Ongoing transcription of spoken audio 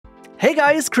Hey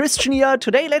guys, Christian here.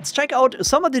 Today let's check out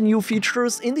some of the new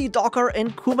features in the Docker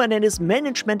and Kubernetes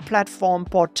management platform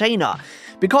Portainer.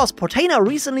 Because Portainer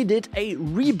recently did a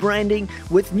rebranding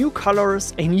with new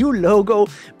colors, a new logo,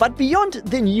 but beyond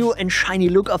the new and shiny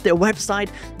look of their website,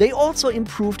 they also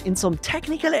improved in some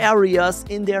technical areas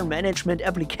in their management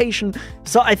application.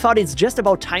 So I thought it's just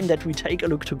about time that we take a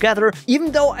look together,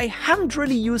 even though I haven't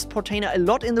really used Portainer a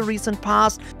lot in the recent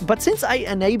past. But since I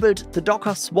enabled the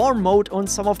Docker Swarm mode on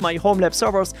some of my home lab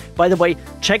servers, by the way,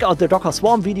 check out the Docker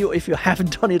Swarm video if you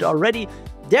haven't done it already.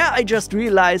 There I just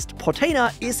realized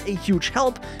Portainer is a huge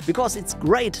help because it's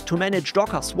great to manage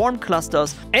Docker Swarm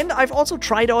clusters, and I've also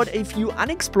tried out a few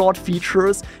unexplored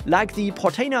features like the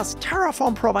Portainer's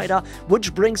Terraform provider,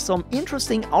 which brings some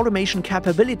interesting automation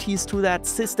capabilities to that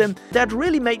system that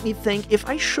really made me think if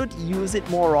I should use it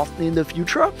more often in the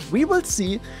future. We will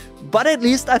see. But at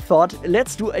least I thought,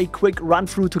 let's do a quick run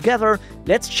through together.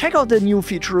 Let's check out the new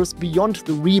features beyond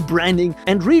the rebranding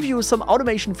and review some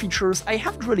automation features I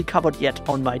haven't really covered yet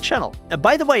on my channel.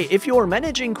 By the way, if you're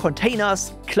managing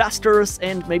containers, clusters,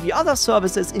 and maybe other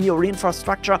services in your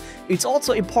infrastructure, it's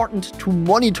also important to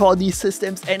monitor these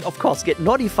systems and of course get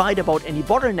notified about any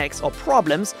bottlenecks or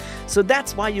problems. So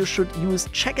that's why you should use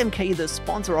CheckMK, the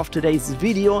sponsor of today's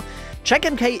video.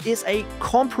 CheckMK is a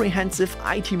comprehensive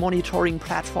IT monitoring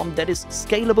platform that is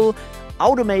scalable,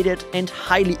 automated, and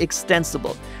highly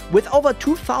extensible. With over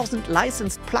 2,000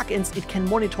 licensed plugins, it can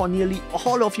monitor nearly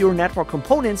all of your network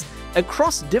components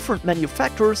across different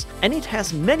manufacturers, and it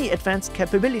has many advanced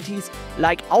capabilities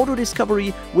like auto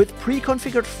discovery with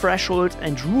pre-configured thresholds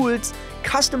and rules,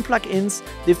 custom plugins.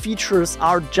 The features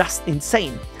are just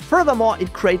insane. Furthermore,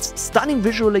 it creates stunning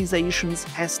visualizations,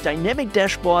 has dynamic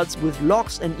dashboards with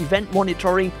logs and event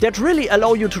monitoring that really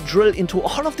allow you to drill into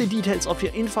all of the details of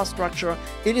your infrastructure.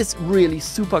 It is really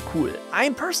super cool.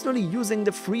 I'm personally using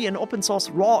the free and open source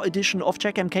raw edition of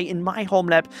CheckMK in my home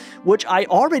lab, which I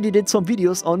already did some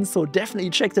videos on, so definitely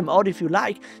check them out if you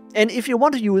like. And if you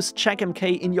want to use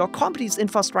CheckMK in your company's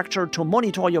infrastructure to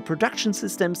monitor your production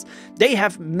systems, they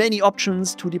have many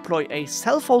options to deploy a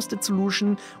self-hosted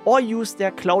solution or use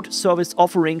their cloud service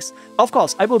offerings. Of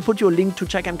course, I will put your link to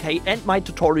CheckMK and my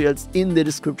tutorials in the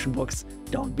description box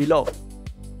down below.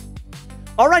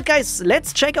 Alright guys,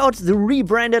 let's check out the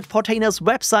rebranded Portainer's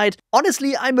website.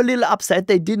 Honestly, I'm a little upset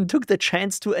they didn't took the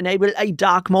chance to enable a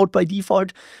dark mode by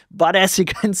default, but as you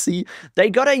can see,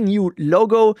 they got a new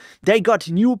logo, they got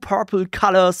new purple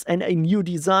colors and a new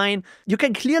design. You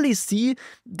can clearly see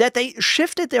that they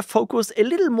shifted their focus a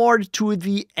little more to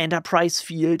the enterprise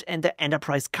field and the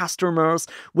enterprise customers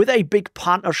with a big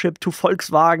partnership to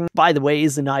Volkswagen, by the way,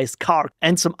 is a nice car,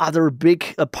 and some other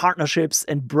big partnerships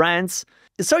and brands.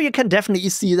 So you can definitely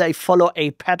see they follow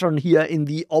a pattern here in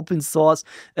the open source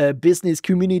business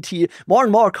community. More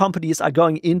and more companies are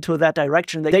going into that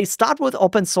direction. They start with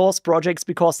open source projects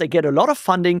because they get a lot of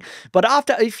funding, but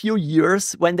after a few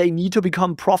years, when they need to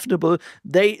become profitable,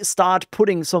 they start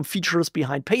putting some features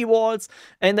behind paywalls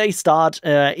and they start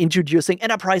introducing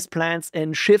enterprise plans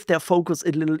and shift their focus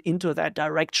a little into that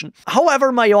direction.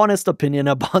 However, my honest opinion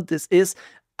about this is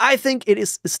I think it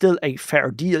is still a fair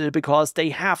deal because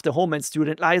they have the home and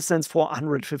student license for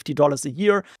 $150 a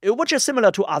year, which is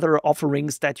similar to other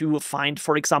offerings that you will find.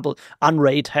 For example,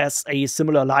 Unraid has a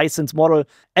similar license model.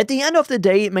 At the end of the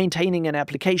day, maintaining an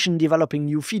application, developing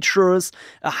new features,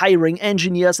 hiring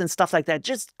engineers and stuff like that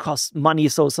just costs money,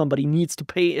 so somebody needs to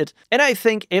pay it. And I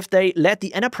think if they let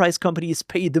the enterprise companies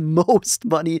pay the most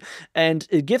money and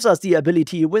it gives us the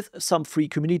ability with some free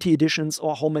community editions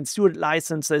or home and student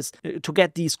licenses to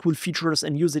get these cool features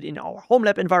and use it in our home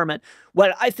lab environment,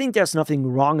 well, I think there's nothing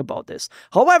wrong about this.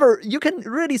 However, you can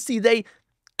really see they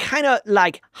kind of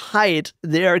like hide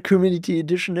their community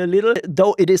edition a little,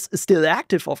 though it is still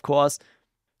active, of course.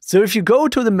 So if you go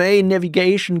to the main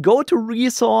navigation, go to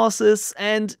resources,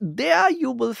 and there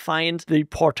you will find the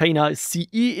Portainer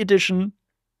CE edition.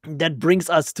 That brings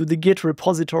us to the Git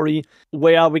repository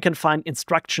where we can find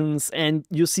instructions, and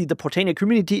you see the Portainer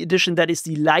Community Edition, that is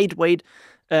the lightweight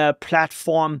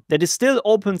platform that is still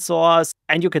open source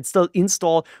and you can still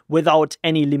install without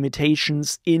any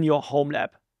limitations in your home lab.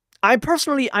 I'm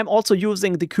also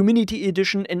using the Community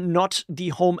Edition and not the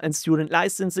Home and Student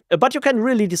license, but you can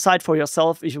really decide for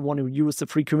yourself if you want to use the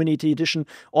free Community Edition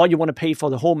or you want to pay for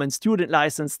the Home and Student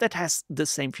license that has the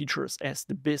same features as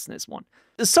the business one.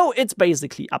 So it's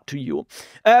basically up to you.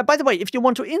 By the way, if you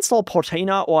want to install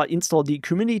Portainer or install the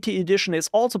Community Edition, it's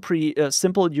also pretty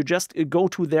simple. You just go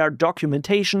to their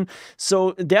documentation.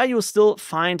 So there you still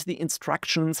find the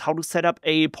instructions how to set up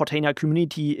a Portainer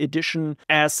Community Edition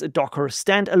as a Docker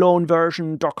standalone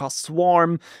version, Docker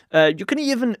Swarm. You can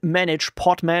even manage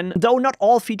Podman, though not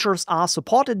all features are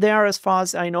supported there as far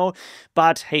as I know.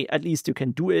 But hey, at least you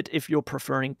can do it if you're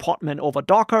preferring Podman over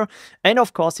Docker. And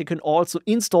of course, you can also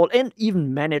install and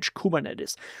even manage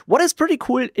Kubernetes. What is pretty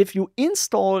cool, if you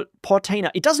install Portainer,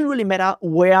 it doesn't really matter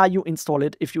where you install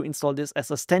it. If you install this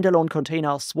as a standalone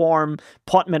container, Swarm,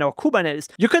 Podman, or Kubernetes,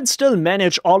 you can still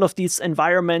manage all of these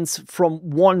environments from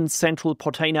one central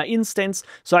Portainer instance.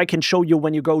 So I can show you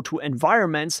when you go to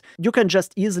environments, you can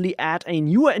just easily add a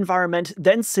new environment,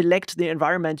 then select the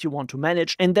environment you want to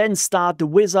manage, and then start the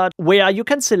wizard where you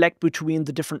can select between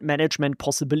the different management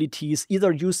possibilities.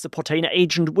 Either use the Portainer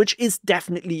agent, which is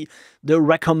definitely the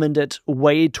recommended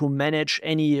way to manage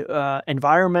any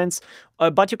environments,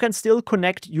 but you can still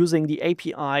connect using the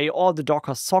API or the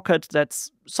Docker socket.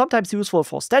 That's sometimes useful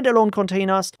for standalone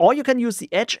containers, or you can use the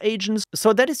Edge agents.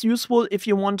 So that is useful if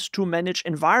you want to manage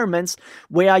environments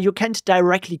where you can't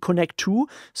directly connect to.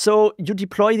 So you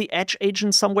deploy the Edge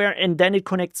agent somewhere and then it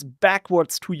connects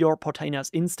backwards to your Portainer's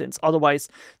instance. Otherwise,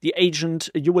 the agent,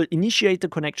 you will initiate the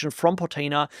connection from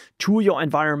Portainer to your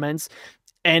environments.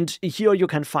 And here you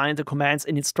can find the commands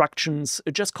and instructions.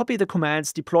 Just copy the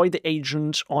commands, deploy the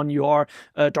agent on your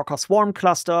Docker Swarm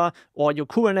cluster or your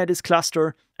Kubernetes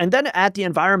cluster, and then add the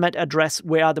environment address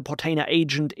where the Portainer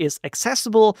agent is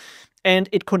accessible, and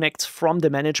it connects from the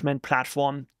management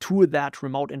platform to that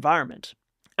remote environment.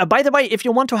 By the way, if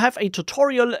you want to have a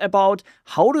tutorial about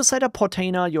how to set up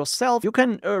Portainer yourself, you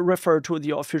can refer to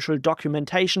the official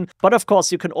documentation. But of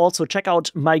course, you can also check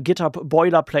out my GitHub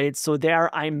boilerplate. So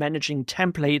there I'm managing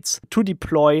templates to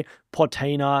deploy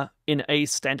Portainer in a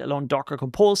standalone Docker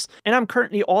Compose. And I'm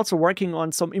currently also working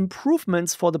on some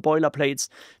improvements for the boilerplates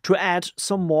to add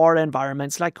some more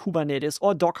environments like Kubernetes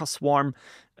or Docker Swarm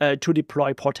to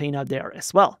deploy Portainer there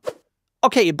as well.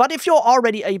 Okay, but if you're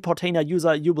already a Portainer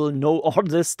user, you will know all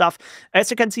this stuff. As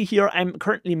you can see here, I'm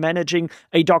currently managing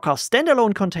a Docker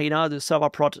standalone container, the server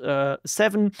prod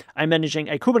 7. I'm managing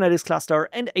a Kubernetes cluster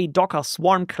and a Docker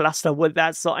Swarm cluster with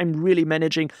that. So I'm really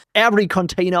managing every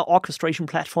container orchestration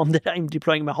platform that I'm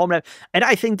deploying in my home lab. And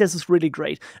I think this is really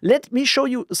great. Let me show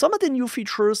you some of the new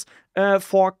features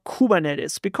for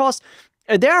Kubernetes, because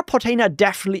their Portainer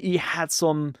definitely had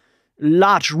some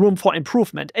large room for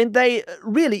improvement, and they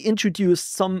really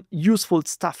introduced some useful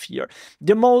stuff here.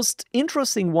 The most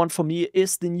interesting one for me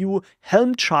is the new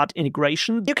Helm chart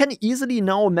integration. You can easily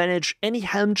now manage any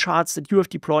Helm charts that you have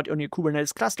deployed on your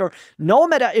Kubernetes cluster, no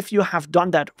matter if you have done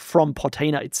that from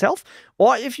Portainer itself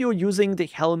or if you're using the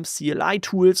Helm CLI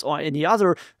tools or any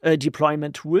other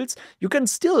deployment tools. You can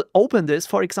still open this.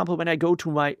 For example, when I go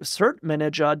to my cert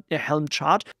manager Helm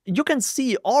chart, you can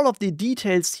see all of the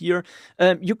details here.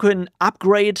 You can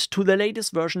upgrade to the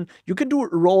latest version, you can do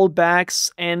rollbacks,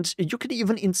 and you can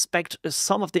even inspect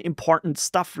some of the important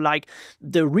stuff like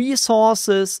the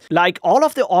resources, like all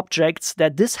of the objects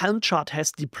that this Helm chart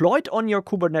has deployed on your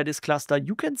Kubernetes cluster.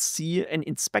 You can see and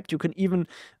inspect. You can even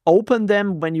open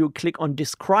them when you click on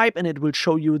describe, and it will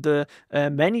show you the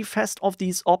manifest of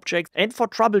these objects. And for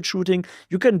troubleshooting,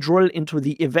 you can drill into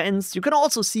the events. You can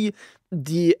also see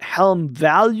the Helm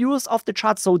values of the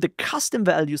chart, so the custom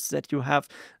values that you have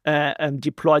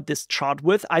deployed this chart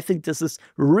with. I think this is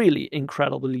really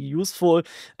incredibly useful.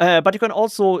 But you can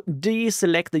also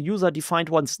deselect the user-defined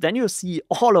ones. Then you see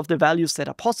all of the values that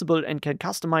are possible and can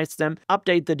customize them,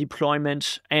 update the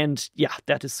deployment, and yeah,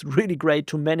 that is really great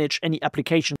to manage any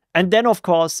application. And then, of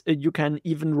course, you can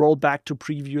even roll back to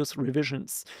previous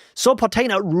revisions. So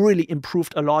Portainer really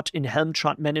improved a lot in Helm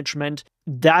chart management.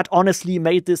 That honestly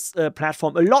made this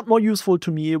platform a lot more useful to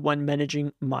me when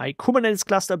managing my Kubernetes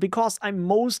cluster, because I'm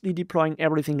mostly deploying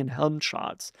everything in Helm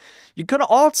charts. You can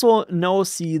also now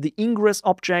see the ingress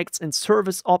objects and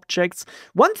service objects.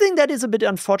 One thing that is a bit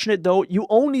unfortunate, though, you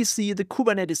only see the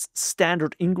Kubernetes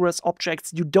standard ingress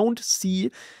objects. You don't see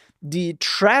the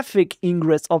traffic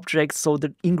ingress objects, so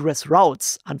the ingress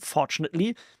routes,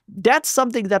 unfortunately. That's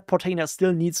something that Portainer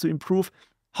still needs to improve.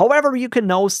 However, you can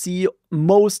now see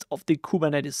most of the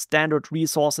Kubernetes standard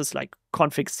resources like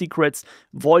config secrets,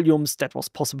 volumes. That was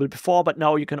possible before, but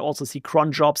now you can also see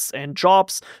cron jobs and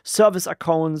jobs, service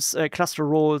accounts, cluster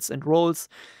roles and roles.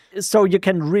 So you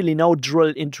can really now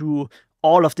drill into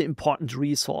all of the important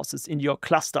resources in your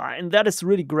cluster. And that is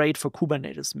really great for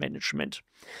Kubernetes management.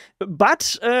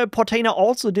 But Portainer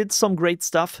also did some great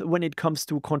stuff when it comes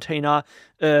to container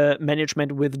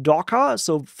management with Docker.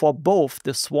 So for both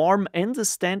the Swarm and the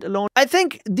standalone. I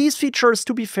think these features,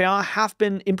 to be fair, have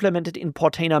been implemented in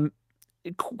Portainer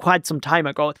quite some time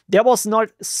ago. There was not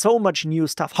so much new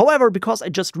stuff. However, because I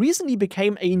just recently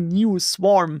became a new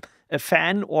Swarm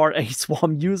fan or a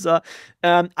Swarm user,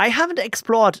 I haven't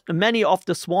explored many of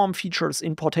the Swarm features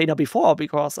in Portainer before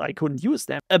because I couldn't use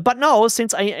them. But now,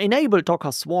 since I enabled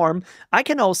Docker Swarm, I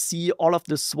can now see all of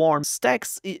the Swarm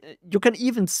stacks. You can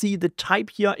even see the type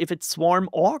here, if it's Swarm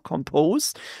or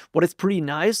Compose, what is pretty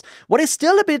nice. What is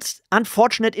still a bit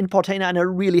unfortunate in Portainer, and I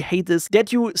really hate this,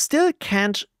 that you still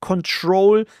can't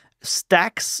control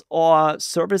stacks or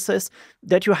services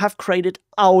that you have created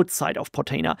outside of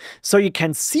Portainer. So you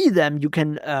can see them, you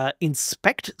can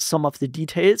inspect some of the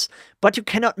details, but you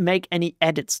cannot make any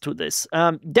edits to this.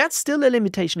 That's still a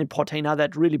limitation in Portainer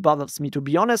that really bothers me, to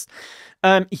be honest.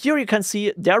 Here you can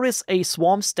see there is a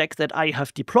Swarm stack that I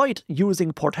have deployed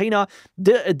using Portainer.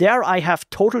 There I have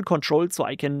total control, so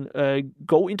I can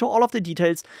go into all of the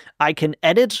details. I can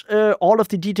edit all of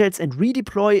the details and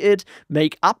redeploy it,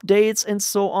 make updates and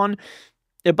so on.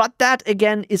 But that,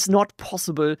 again, is not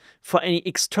possible for any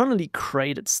externally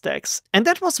created stacks. And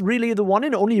that was really the one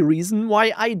and only reason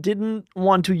why I didn't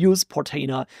want to use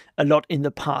Portainer a lot in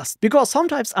the past. Because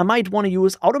sometimes I might want to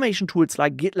use automation tools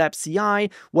like GitLab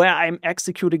CI, where I'm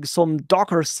executing some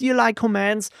Docker CLI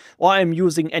commands, or I'm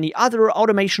using any other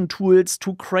automation tools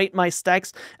to create my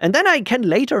stacks, and then I can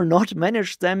later not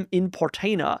manage them in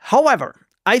Portainer. However,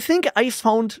 I think I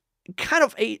found kind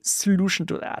of a solution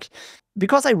to that,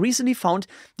 because I recently found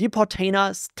the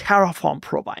Portainer's Terraform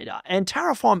provider. And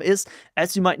Terraform is,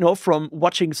 as you might know from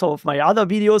watching some of my other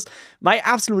videos, my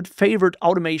absolute favorite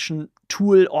automation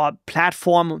tool or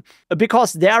platform,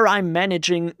 because there I'm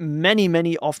managing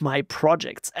many of my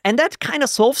projects. And that kind of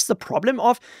solves the problem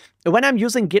of when I'm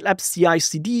using GitLab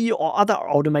CI/CD or other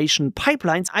automation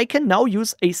pipelines, I can now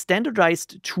use a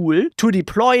standardized tool to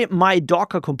deploy my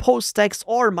Docker Compose stacks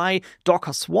or my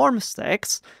Docker Swarm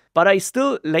stacks, but I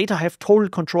still later have total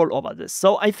control over this.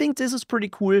 So I think this is pretty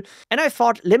cool. And I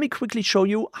thought, let me quickly show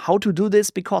you how to do this,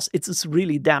 because it's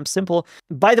really damn simple.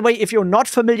 By the way, if you're not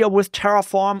familiar with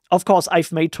Terraform, of course,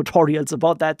 I've made tutorials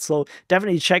about that. So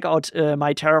definitely check out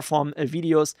my Terraform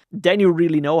videos. Then you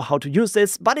really know how to use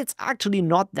this, but it's actually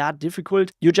not that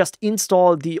difficult. You just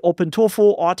install the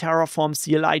OpenTofu or Terraform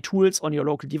CLI tools on your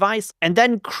local device, and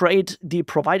then create the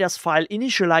providers file,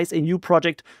 initialize a new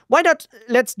project. Why not?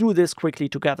 Let's do this quickly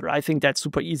together. I think that's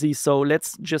super easy. So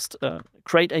let's just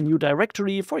create a new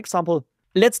directory. For example,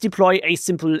 let's deploy a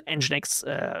simple Nginx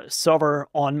server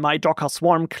on my Docker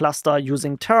Swarm cluster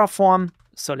using Terraform.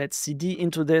 So let's cd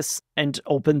into this and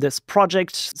open this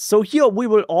project. So here we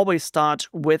will always start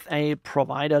with a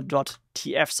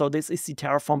provider.tf. So this is the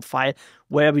Terraform file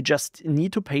where we just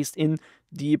need to paste in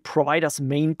the provider's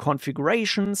main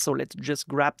configuration. So let's just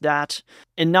grab that.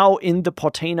 And now in the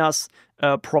Portainer's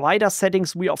provider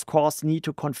settings, we of course need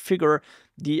to configure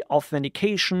the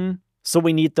authentication. So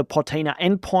we need the Portainer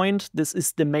endpoint. This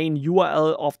is the main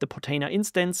URL of the Portainer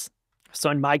instance. So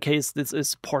in my case, this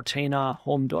is Portainer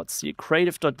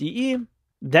home.creative.de.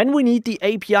 Then we need the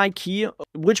API key,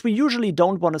 which we usually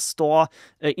don't want to store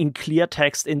in clear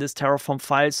text in this Terraform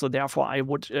file. So therefore, I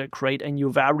would create a new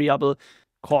variable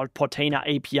called Portainer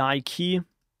API key,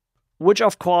 which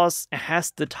of course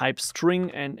has the type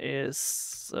string and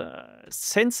is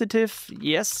sensitive,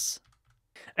 yes.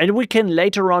 And we can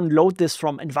later on load this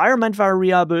from environment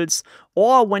variables,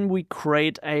 or when we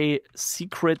create a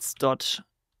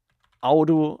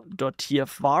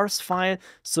secrets.auto.tf_vars file.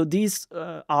 So these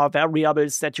are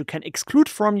variables that you can exclude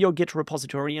from your Git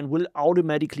repository and will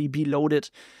automatically be loaded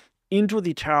into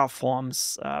the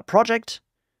Terraform's project.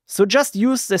 So just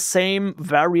use the same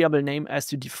variable name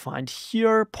as you defined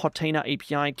here, Portainer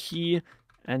API key,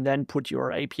 and then put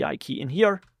your API key in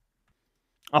here.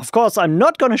 Of course, I'm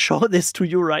not going to show this to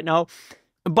you right now.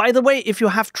 By the way, if you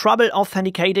have trouble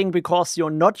authenticating because you're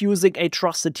not using a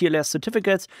trusted TLS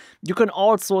certificate, you can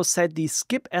also set the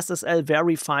skip SSL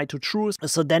verify to true.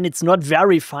 So then it's not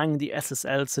verifying the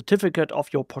SSL certificate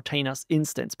of your Portainer's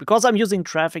instance. Because I'm using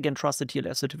traffic and trusted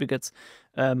TLS certificates,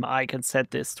 I can set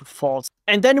this to false.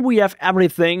 And then we have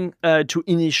everything to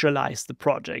initialize the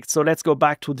project. So let's go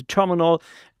back to the terminal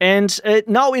And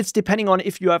now it's depending on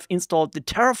if you have installed the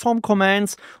Terraform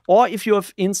commands or if you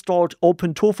have installed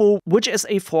OpenTofu, which is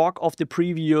a fork of the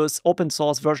previous open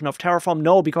source version of Terraform.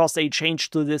 No, because they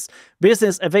changed to this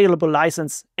business available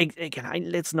license. Again,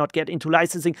 let's not get into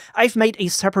licensing. I've made a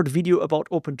separate video about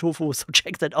OpenTofu, so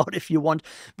check that out if you want.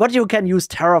 But you can use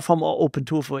Terraform or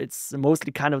OpenTofu. It's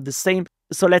mostly kind of the same.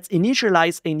 So let's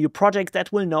initialize a new project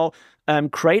that will now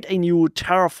create a new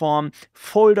Terraform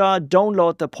folder,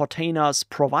 download the Portainer's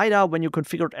provider when you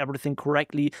configured everything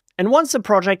correctly. And once the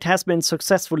project has been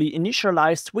successfully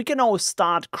initialized, we can now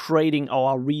start creating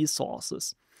our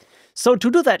resources. So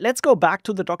to do that, let's go back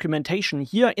to the documentation.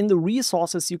 Here in the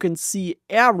resources, you can see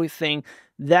everything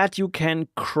that you can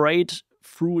create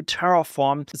through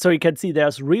Terraform. So you can see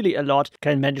there's really a lot. You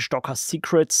can manage Docker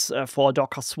secrets for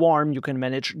Docker Swarm. You can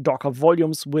manage Docker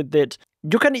volumes with it.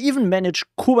 You can even manage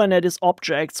Kubernetes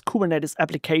objects, Kubernetes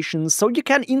applications. So you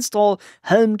can install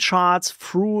Helm charts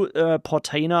through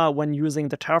Portainer when using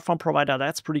the Terraform provider.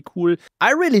 That's pretty cool.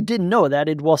 I really didn't know that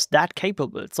it was that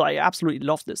capable. So I absolutely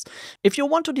love this. If you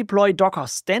want to deploy Docker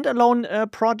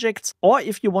standalone projects, or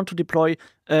if you want to deploy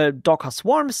Docker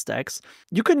Swarm stacks,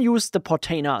 you can use the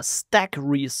Portainer stack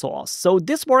resource. So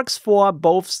this works for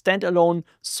both standalone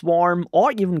Swarm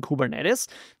or even Kubernetes.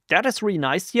 That is really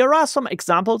nice. Here are some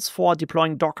examples for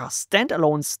deploying Docker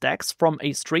standalone stacks from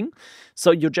a string.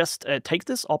 So you just take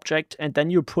this object and then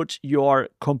you put your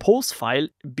compose file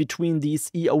between these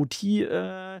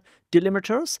EOT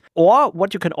delimiters. Or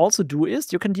what you can also do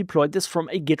is you can deploy this from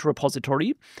a Git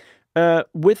repository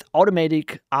with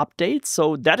automatic updates.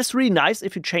 So that is really nice.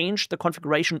 If you change the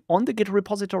configuration on the Git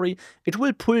repository, it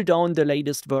will pull down the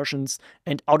latest versions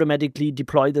and automatically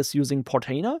deploy this using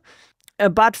Portainer.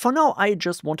 But for now, I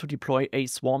just want to deploy a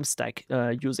Swarm stack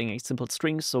using a simple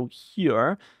string. So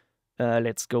here,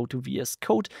 let's go to VS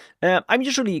Code. I'm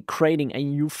usually creating a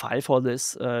new file for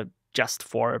this just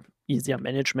for easier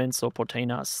management. So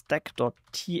Portainer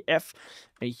stack.tf.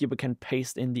 Here we can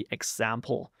paste in the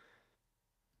example.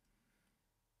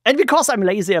 And because I'm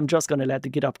lazy, I'm just going to let the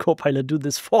GitHub Copilot do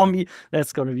this for me.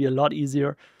 That's going to be a lot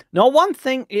easier. Now, one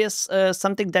thing is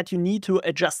something that you need to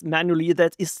adjust manually.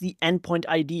 That is the endpoint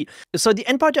ID. So the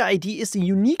endpoint ID is the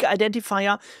unique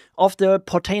identifier of the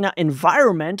Portainer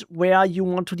environment where you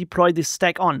want to deploy this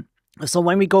stack on. So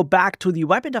when we go back to the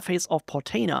web interface of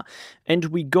Portainer and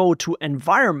we go to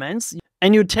environments,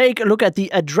 and you take a look at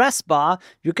the address bar,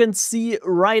 you can see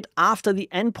right after the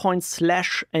endpoint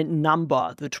slash and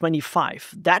number, the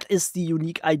 25. That is the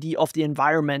unique ID of the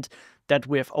environment that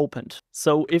we have opened.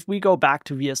 So if we go back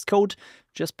to VS Code,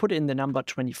 just put in the number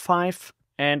 25,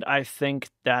 and I think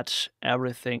that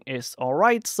everything is all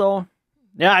right. So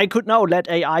yeah, I could now let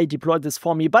AI deploy this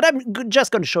for me, but I'm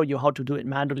just going to show you how to do it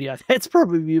manually. It's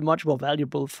probably much more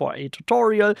valuable for a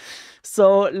tutorial.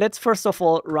 So let's first of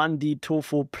all run the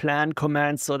tofu plan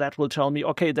command. So that will tell me,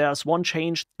 okay, there's one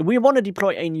change. We want to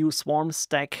deploy a new Swarm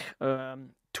stack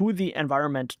to the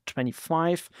environment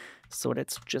 25. So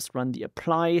let's just run the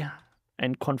apply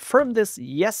and confirm this,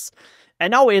 yes. And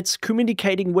now it's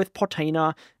communicating with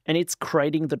Portainer and it's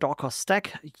creating the Docker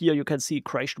stack. Here you can see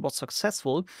creation was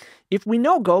successful. If we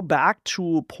now go back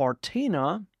to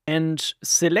Portainer and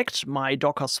select my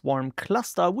Docker Swarm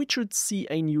cluster, we should see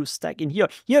a new stack in here.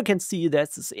 Here you can see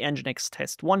this is Nginx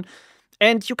test 1.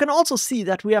 And you can also see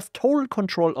that we have total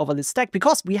control over this stack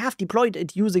because we have deployed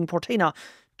it using Portainer,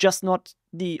 just not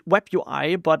the web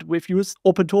UI, but we've used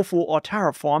OpenTofu or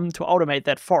Terraform to automate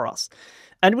that for us.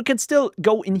 And we can still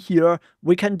go in here,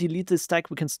 we can delete this stack,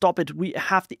 we can stop it, we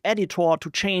have the editor to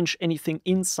change anything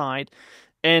inside.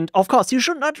 And of course, you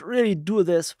should not really do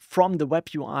this from the web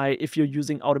UI if you're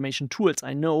using automation tools,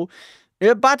 I know.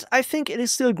 But I think it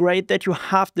is still great that you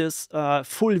have this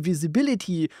full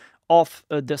visibility of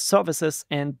the services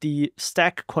and the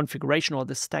stack configuration or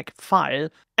the stack file.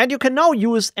 And you can now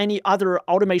use any other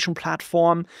automation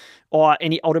platform or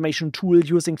any automation tool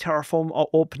using Terraform or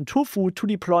OpenTofu to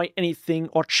deploy anything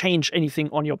or change anything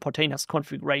on your Portainer's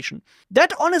configuration.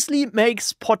 That honestly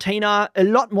makes Portainer a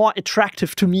lot more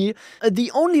attractive to me. The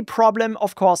only problem,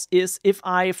 of course, is if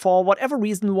I, for whatever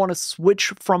reason, want to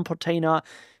switch from Portainer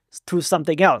to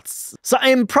something else. So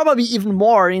I'm probably even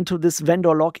more into this vendor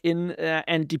login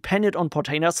and dependent on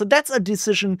Portainer. So that's a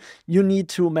decision you need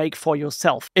to make for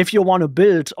yourself. If you want to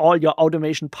build all your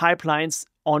automation pipelines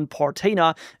on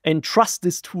Portainer and trust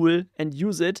this tool and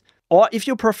use it, or if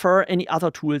you prefer any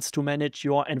other tools to manage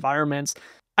your environments.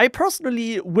 I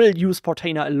personally will use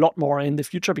Portainer a lot more in the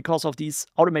future because of these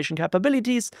automation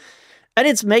capabilities. And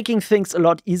it's making things a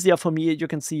lot easier for me. You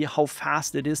can see how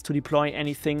fast it is to deploy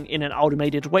anything in an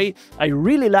automated way. I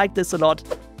really like this a lot.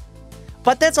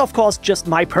 But that's of course just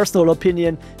my personal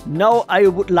opinion. Now I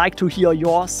would like to hear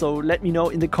yours, so let me know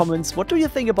in the comments, what do you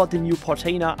think about the new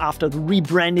Portainer after the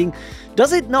rebranding?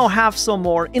 Does it now have some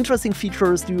more interesting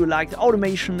features? Do you like the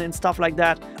automation and stuff like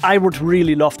that? I would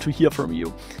really love to hear from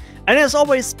you. And as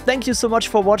always, thank you so much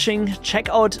for watching. Check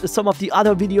out some of the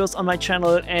other videos on my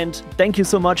channel, and thank you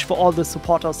so much for all the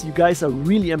supporters. You guys are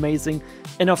really amazing.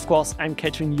 And of course, I'm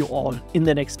catching you all in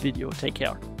the next video. Take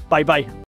care. Bye bye.